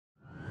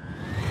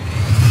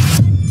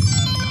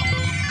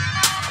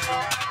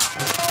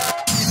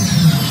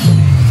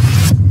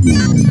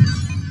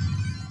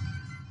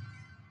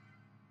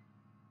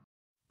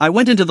I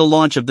went into the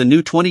launch of the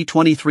new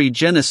 2023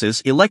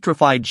 Genesis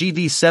Electrified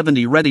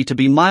GV70 ready to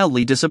be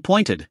mildly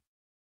disappointed.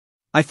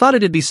 I thought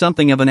it'd be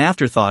something of an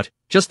afterthought,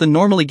 just the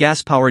normally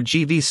gas-powered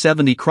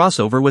GV70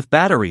 crossover with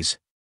batteries.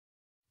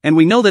 And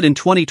we know that in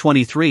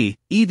 2023,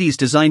 EVs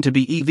designed to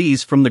be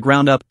EVs from the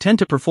ground up tend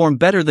to perform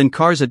better than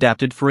cars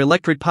adapted for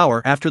electric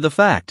power after the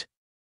fact.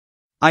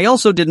 I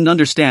also didn't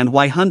understand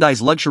why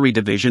Hyundai's luxury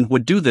division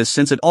would do this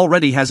since it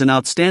already has an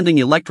outstanding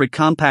electric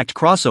compact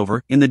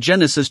crossover in the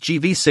Genesis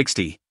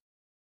GV60.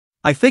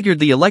 I figured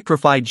the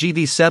Electrified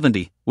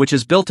GV70, which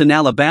is built in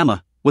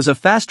Alabama, was a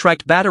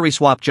fast-tracked battery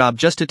swap job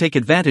just to take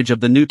advantage of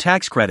the new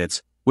tax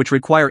credits, which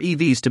require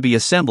EVs to be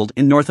assembled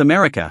in North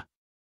America.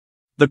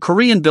 The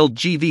Korean-built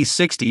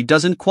GV60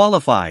 doesn't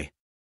qualify.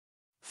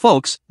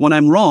 Folks, when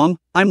I'm wrong,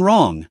 I'm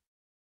wrong.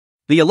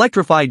 The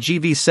Electrified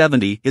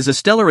GV70 is a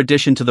stellar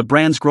addition to the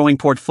brand's growing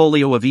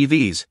portfolio of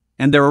EVs,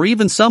 and there are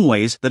even some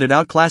ways that it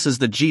outclasses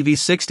the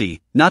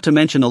GV60, not to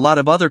mention a lot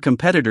of other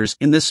competitors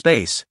in this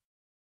space.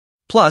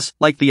 Plus,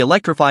 like the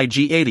Electrified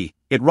G80,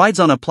 it rides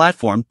on a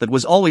platform that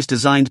was always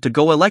designed to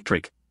go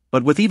electric,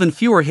 but with even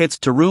fewer hits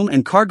to room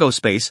and cargo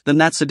space than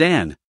that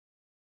sedan.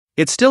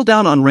 It's still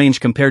down on range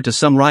compared to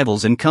some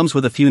rivals and comes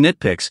with a few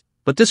nitpicks,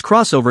 but this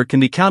crossover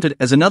can be counted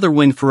as another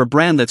win for a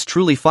brand that's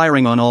truly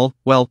firing on all,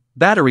 well,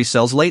 battery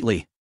cells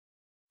lately.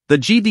 The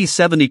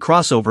GV70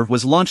 crossover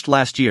was launched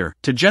last year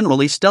to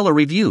generally stellar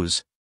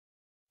reviews.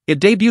 It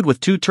debuted with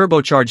two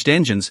turbocharged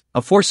engines,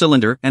 a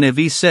 4-cylinder and a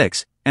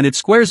V6, and it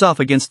squares off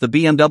against the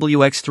BMW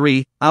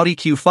X3, Audi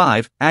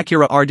Q5,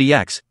 Acura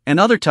RDX, and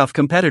other tough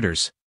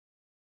competitors.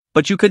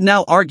 But you could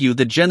now argue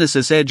the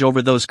Genesis edge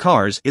over those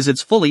cars is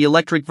its fully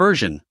electric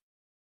version.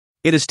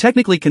 It is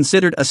technically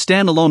considered a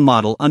standalone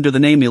model under the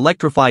name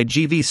Electrified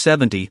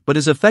GV70 but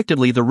is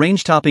effectively the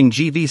range-topping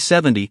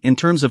GV70 in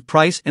terms of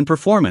price and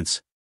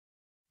performance.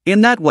 In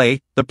that way,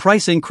 the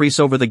price increase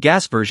over the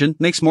gas version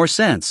makes more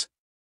sense.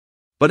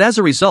 But as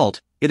a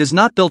result, it is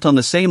not built on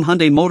the same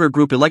Hyundai Motor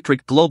Group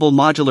electric global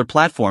modular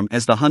platform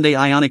as the Hyundai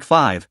Ioniq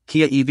 5,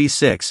 Kia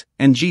EV6,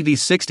 and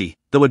GV60,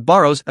 though it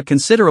borrows a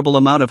considerable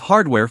amount of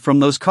hardware from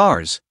those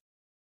cars.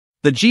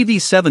 The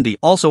GV70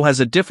 also has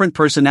a different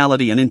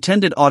personality and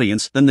intended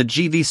audience than the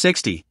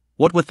GV60,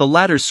 what with the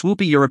latter's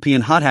swoopy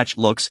European hot hatch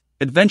looks,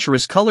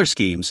 adventurous color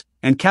schemes,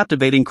 and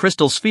captivating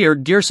crystal sphere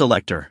gear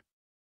selector.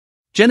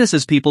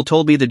 Genesis people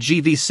told me the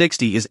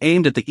GV60 is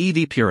aimed at the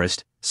EV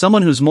purist,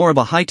 someone who's more of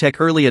a high-tech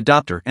early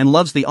adopter and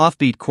loves the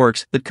offbeat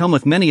quirks that come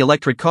with many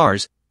electric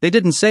cars. They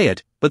didn't say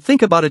it, but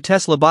think about a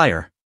Tesla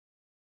buyer.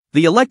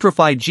 The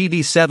Electrified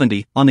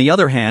GV70, on the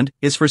other hand,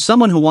 is for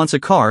someone who wants a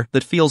car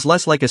that feels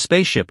less like a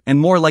spaceship and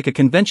more like a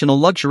conventional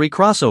luxury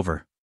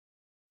crossover.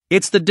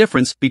 It's the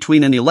difference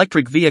between an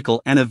electric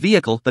vehicle and a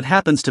vehicle that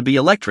happens to be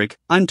electric,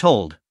 I'm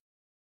told.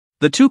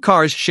 The two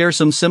cars share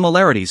some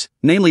similarities,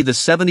 namely the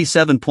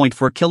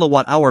 77.4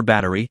 kilowatt-hour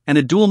battery and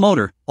a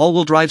dual-motor,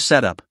 all-wheel drive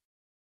setup.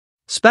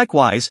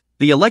 Spec-wise,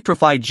 the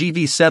Electrified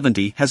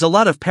GV70 has a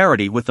lot of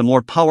parity with the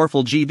more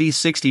powerful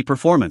GV60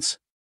 performance.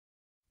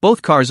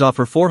 Both cars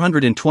offer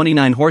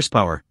 429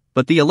 horsepower,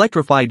 but the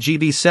Electrified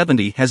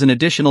GV70 has an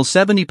additional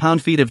 70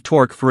 pound-feet of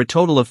torque for a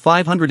total of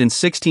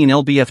 516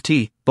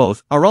 lb-ft.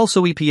 Both are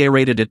also EPA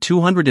rated at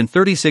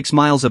 236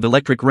 miles of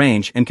electric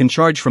range and can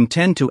charge from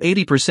 10 to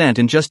 80%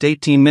 in just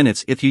 18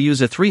 minutes if you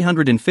use a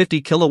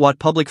 350 kilowatt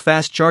public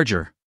fast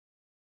charger.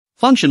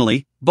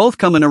 Functionally, both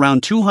come in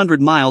around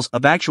 200 miles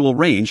of actual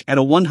range at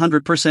a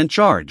 100%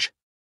 charge.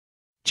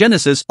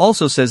 Genesis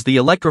also says the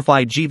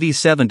Electrified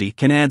GV70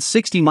 can add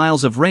 60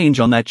 miles of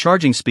range on that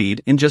charging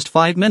speed in just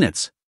 5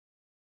 minutes.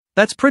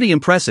 That's pretty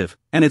impressive,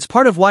 and it's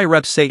part of why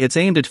reps say it's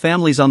aimed at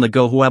families on the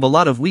go who have a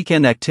lot of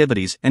weekend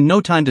activities and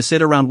no time to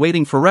sit around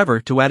waiting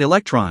forever to add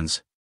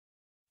electrons.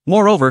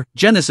 Moreover,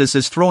 Genesis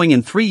is throwing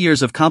in 3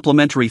 years of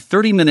complimentary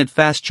 30-minute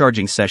fast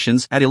charging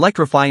sessions at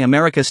Electrify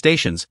America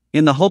stations,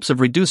 in the hopes of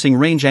reducing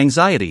range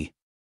anxiety.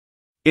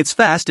 It's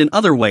fast in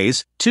other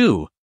ways,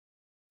 too.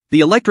 The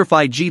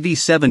Electrified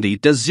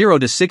GV70 does 0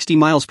 to 60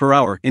 miles per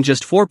hour in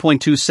just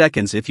 4.2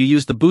 seconds if you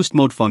use the boost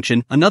mode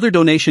function, another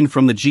donation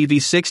from the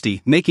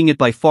GV60, making it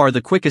by far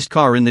the quickest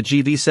car in the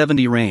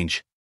GV70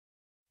 range.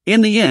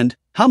 In the end,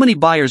 how many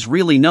buyers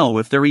really know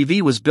if their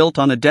EV was built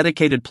on a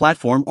dedicated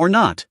platform or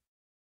not?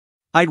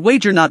 I'd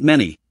wager not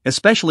many,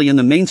 especially in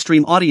the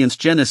mainstream audience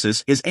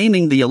Genesis is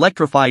aiming the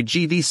Electrified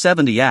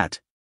GV70 at.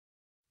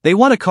 They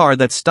want a car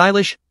that's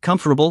stylish,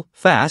 comfortable,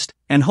 fast,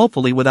 and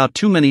hopefully without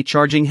too many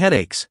charging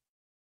headaches.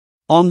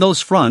 On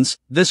those fronts,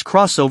 this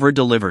crossover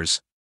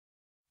delivers.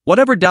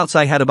 Whatever doubts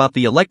I had about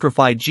the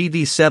Electrified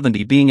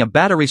GV70 being a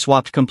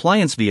battery-swapped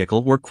compliance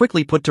vehicle were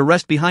quickly put to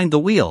rest behind the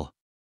wheel.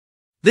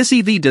 This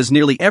EV does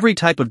nearly every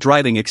type of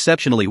driving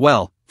exceptionally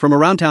well, from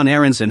around-town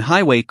errands and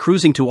highway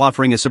cruising to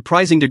offering a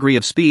surprising degree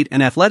of speed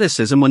and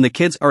athleticism when the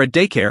kids are at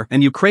daycare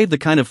and you crave the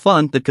kind of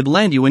fun that could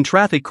land you in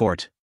traffic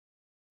court.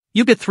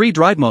 You get 3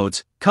 drive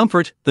modes: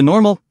 Comfort, the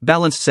normal,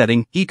 balanced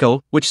setting,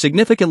 Eco, which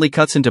significantly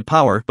cuts into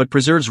power but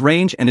preserves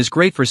range and is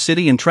great for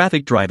city and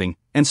traffic driving,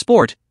 and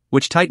Sport,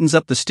 which tightens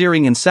up the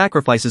steering and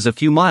sacrifices a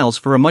few miles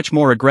for a much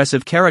more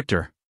aggressive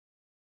character.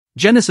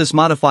 Genesis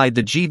modified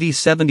the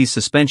GV70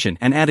 suspension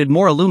and added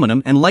more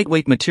aluminum and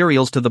lightweight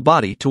materials to the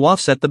body to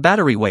offset the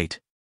battery weight.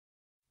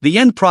 The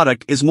end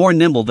product is more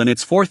nimble than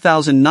its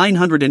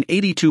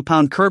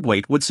 4,982-pound curb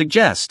weight would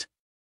suggest.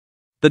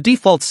 The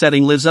default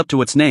setting lives up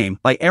to its name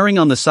by erring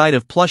on the side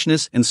of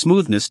plushness and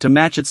smoothness to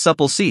match its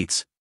supple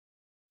seats.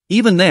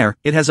 Even there,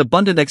 it has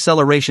abundant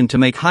acceleration to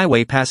make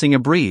highway passing a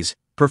breeze.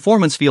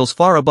 Performance feels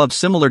far above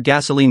similar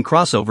gasoline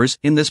crossovers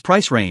in this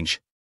price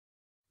range.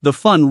 The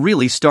fun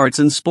really starts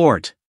in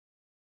sport.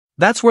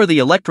 That's where the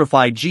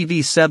Electrified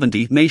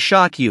GV70 may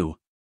shock you.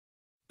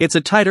 It's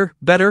a tighter,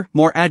 better,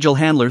 more agile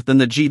handler than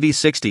the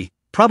GV60,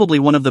 probably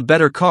one of the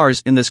better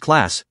cars in this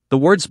class. The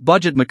words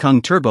budget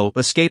Mekong Turbo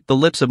escaped the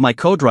lips of my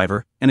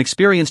co-driver, an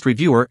experienced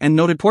reviewer and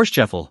noted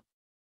Porsche.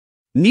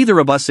 Neither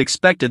of us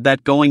expected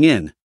that going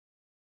in.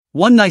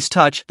 One nice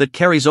touch that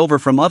carries over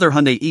from other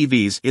Hyundai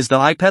EVs is the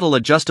iPedal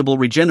adjustable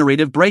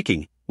regenerative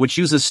braking, which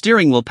uses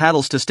steering wheel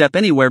paddles to step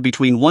anywhere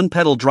between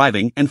one-pedal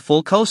driving and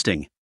full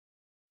coasting.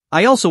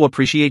 I also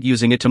appreciate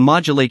using it to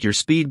modulate your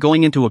speed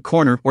going into a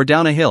corner or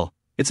down a hill.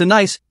 It's a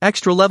nice,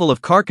 extra level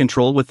of car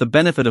control with the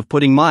benefit of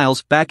putting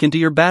miles back into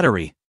your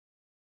battery.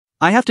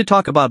 I have to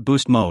talk about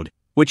boost mode,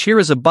 which here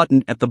is a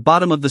button at the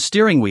bottom of the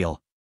steering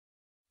wheel.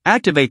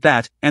 Activate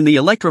that, and the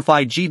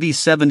Electrified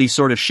GV70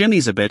 sort of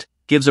shimmies a bit,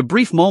 gives a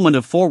brief moment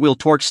of four-wheel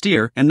torque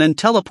steer and then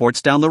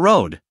teleports down the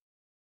road.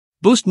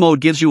 Boost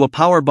mode gives you a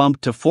power bump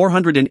to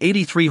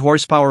 483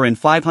 horsepower and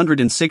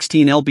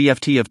 516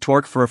 lb-ft of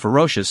torque for a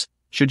ferocious,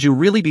 should you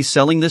really be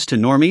selling this to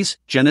normies,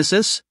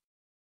 Genesis?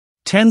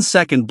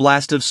 10-second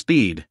blast of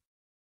speed.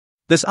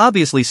 This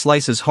obviously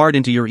slices hard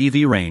into your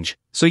EV range,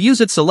 so use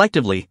it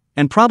selectively,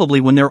 and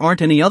probably when there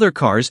aren't any other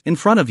cars in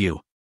front of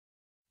you.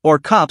 Or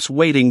cops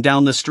waiting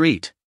down the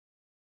street.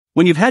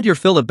 When you've had your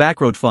fill of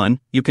backroad fun,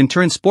 you can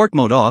turn sport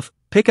mode off,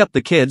 pick up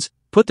the kids,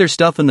 put their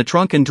stuff in the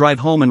trunk and drive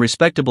home in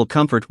respectable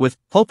comfort with,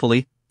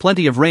 hopefully,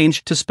 plenty of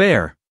range to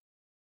spare.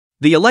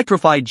 The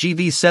Electrified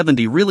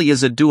GV70 really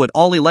is a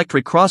do-it-all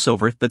electric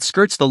crossover that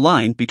skirts the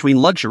line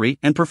between luxury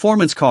and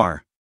performance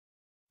car.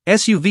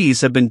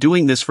 SUVs have been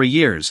doing this for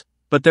years,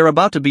 but they're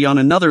about to be on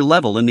another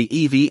level in the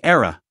EV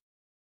era.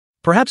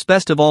 Perhaps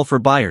best of all for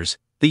buyers,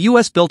 the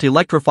US-built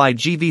Electrified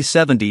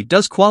GV70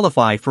 does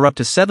qualify for up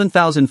to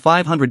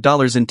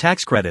 $7,500 in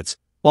tax credits,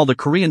 while the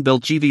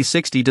Korean-built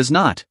GV60 does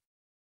not.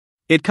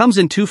 It comes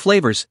in two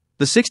flavors,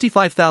 the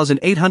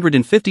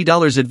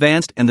 $65,850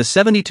 Advanced and the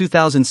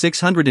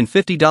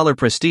 $72,650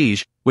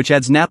 Prestige, which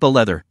adds Nappa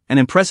leather, an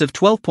impressive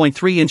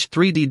 12.3-inch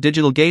 3D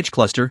digital gauge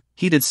cluster,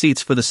 heated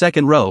seats for the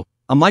second row,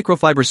 a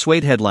microfiber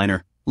suede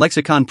headliner,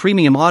 Lexicon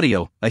premium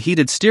audio, a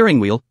heated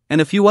steering wheel,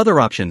 and a few other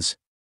options.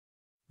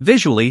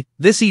 Visually,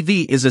 this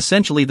EV is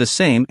essentially the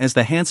same as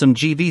the handsome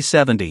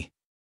GV70.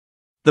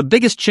 The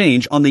biggest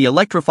change on the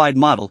electrified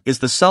model is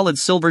the solid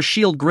silver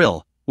shield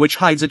grille, which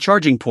hides a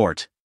charging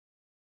port.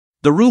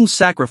 The room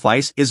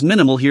sacrifice is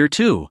minimal here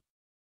too.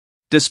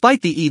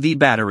 Despite the EV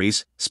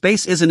batteries,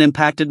 space isn't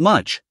impacted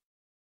much.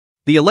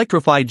 The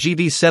Electrified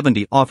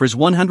GV70 offers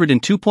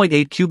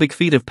 102.8 cubic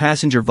feet of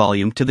passenger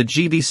volume to the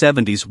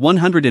GV70's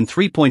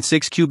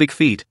 103.6 cubic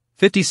feet,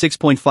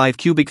 56.5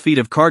 cubic feet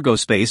of cargo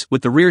space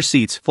with the rear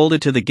seats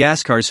folded to the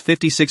gas car's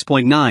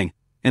 56.9,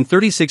 and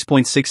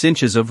 36.6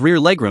 inches of rear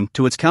legroom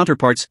to its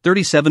counterpart's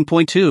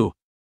 37.2.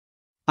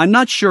 I'm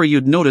not sure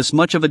you'd notice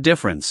much of a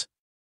difference.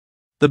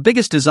 The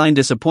biggest design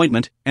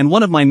disappointment, and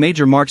one of my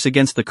major marks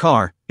against the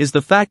car, is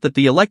the fact that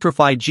the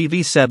Electrified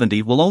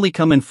GV70 will only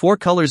come in 4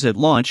 colors at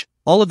launch,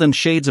 all of them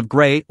shades of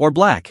gray or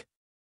black.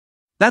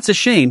 That's a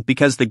shame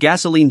because the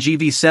gasoline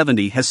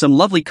GV70 has some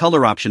lovely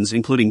color options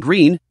including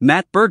green,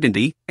 matte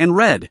burgundy, and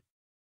red.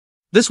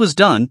 This was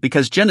done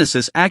because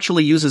Genesis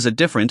actually uses a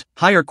different,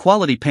 higher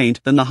quality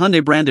paint than the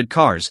Hyundai branded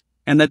cars,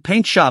 and that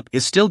paint shop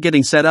is still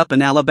getting set up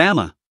in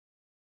Alabama.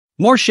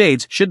 More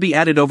shades should be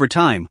added over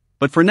time,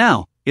 but for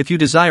now, if you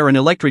desire an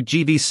electric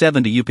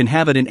GV70 you can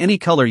have it in any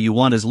color you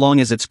want as long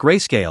as it's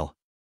grayscale.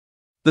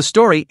 The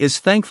story is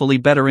thankfully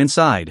better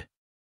inside.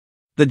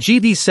 The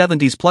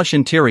GV70's plush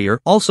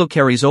interior also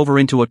carries over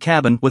into a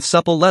cabin with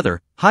supple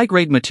leather,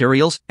 high-grade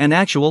materials, and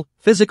actual,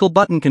 physical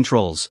button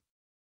controls.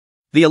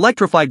 The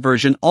electrified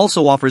version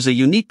also offers a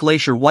unique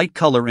glacier white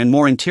color and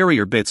more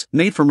interior bits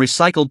made from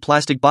recycled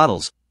plastic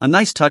bottles, a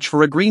nice touch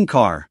for a green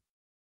car.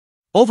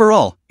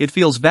 Overall, it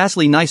feels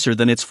vastly nicer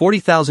than its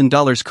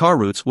 $40,000 car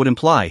roots would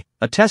imply,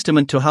 a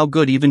testament to how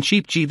good even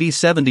cheap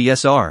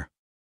GV70s are.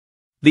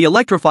 The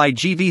Electrified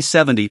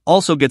GV70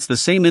 also gets the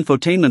same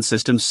infotainment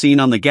systems seen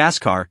on the gas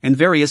car and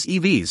various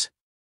EVs.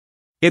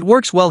 It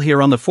works well here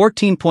on the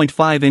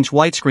 14.5-inch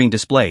widescreen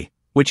display,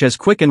 which has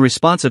quick and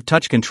responsive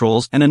touch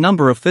controls and a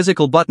number of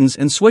physical buttons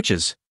and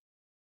switches.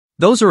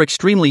 Those are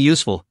extremely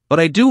useful, but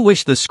I do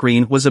wish the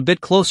screen was a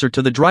bit closer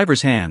to the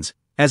driver's hands,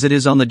 as it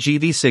is on the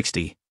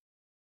GV60.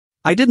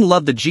 I didn't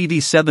love the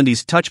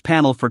GV70's touch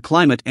panel for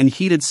climate and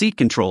heated seat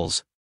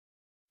controls.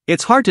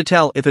 It's hard to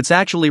tell if it's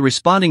actually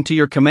responding to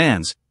your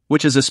commands,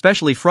 which is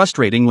especially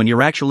frustrating when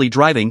you're actually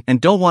driving and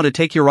don't want to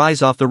take your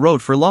eyes off the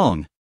road for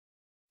long.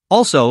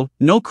 Also,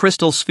 no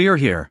crystal sphere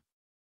here.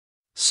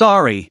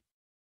 Sorry.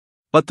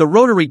 But the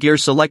rotary gear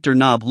selector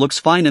knob looks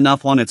fine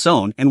enough on its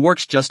own and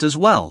works just as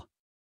well.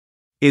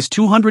 Is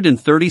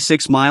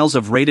 236 miles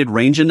of rated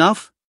range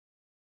enough?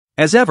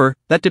 As ever,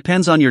 that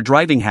depends on your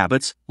driving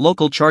habits,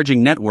 local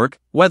charging network,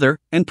 weather,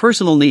 and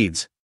personal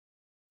needs.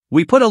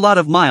 We put a lot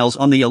of miles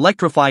on the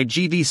Electrified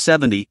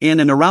GV70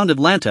 in and around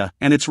Atlanta,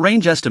 and its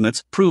range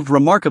estimates proved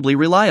remarkably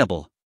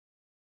reliable.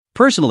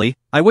 Personally,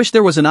 I wish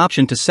there was an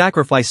option to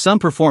sacrifice some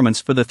performance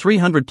for the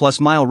 300-plus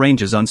mile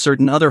ranges on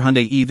certain other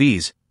Hyundai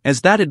EVs,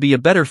 as that'd be a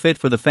better fit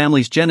for the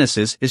family's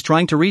Genesis is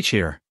trying to reach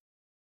here.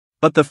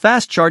 But the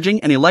Fast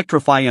Charging and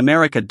Electrify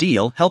America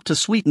deal helped to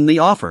sweeten the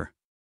offer.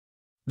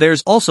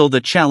 There's also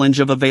the challenge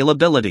of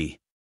availability.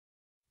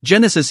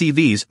 Genesis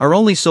EVs are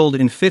only sold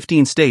in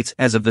 15 states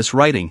as of this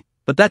writing,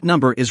 but that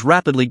number is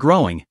rapidly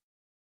growing.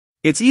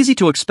 It's easy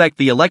to expect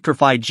the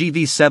Electrified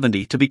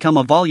GV70 to become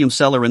a volume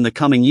seller in the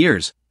coming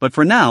years, but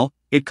for now,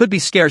 it could be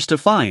scarce to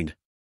find.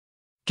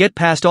 Get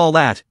past all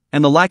that,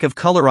 and the lack of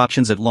color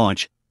options at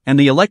launch, and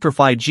the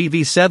Electrified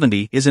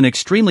GV70 is an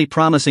extremely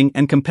promising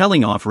and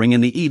compelling offering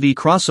in the EV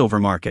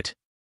crossover market.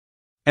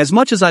 As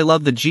much as I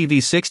love the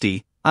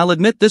GV60, I'll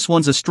admit this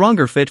one's a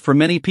stronger fit for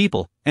many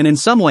people, and in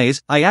some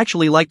ways, I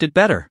actually liked it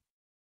better.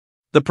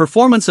 The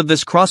performance of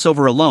this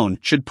crossover alone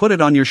should put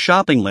it on your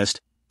shopping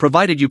list,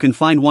 provided you can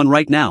find one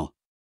right now.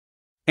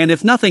 And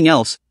if nothing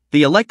else,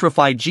 the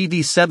Electrified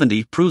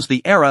GV70 proves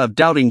the era of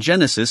doubting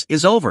Genesis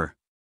is over.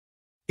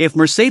 If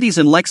Mercedes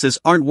and Lexus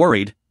aren't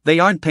worried, they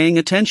aren't paying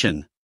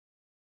attention.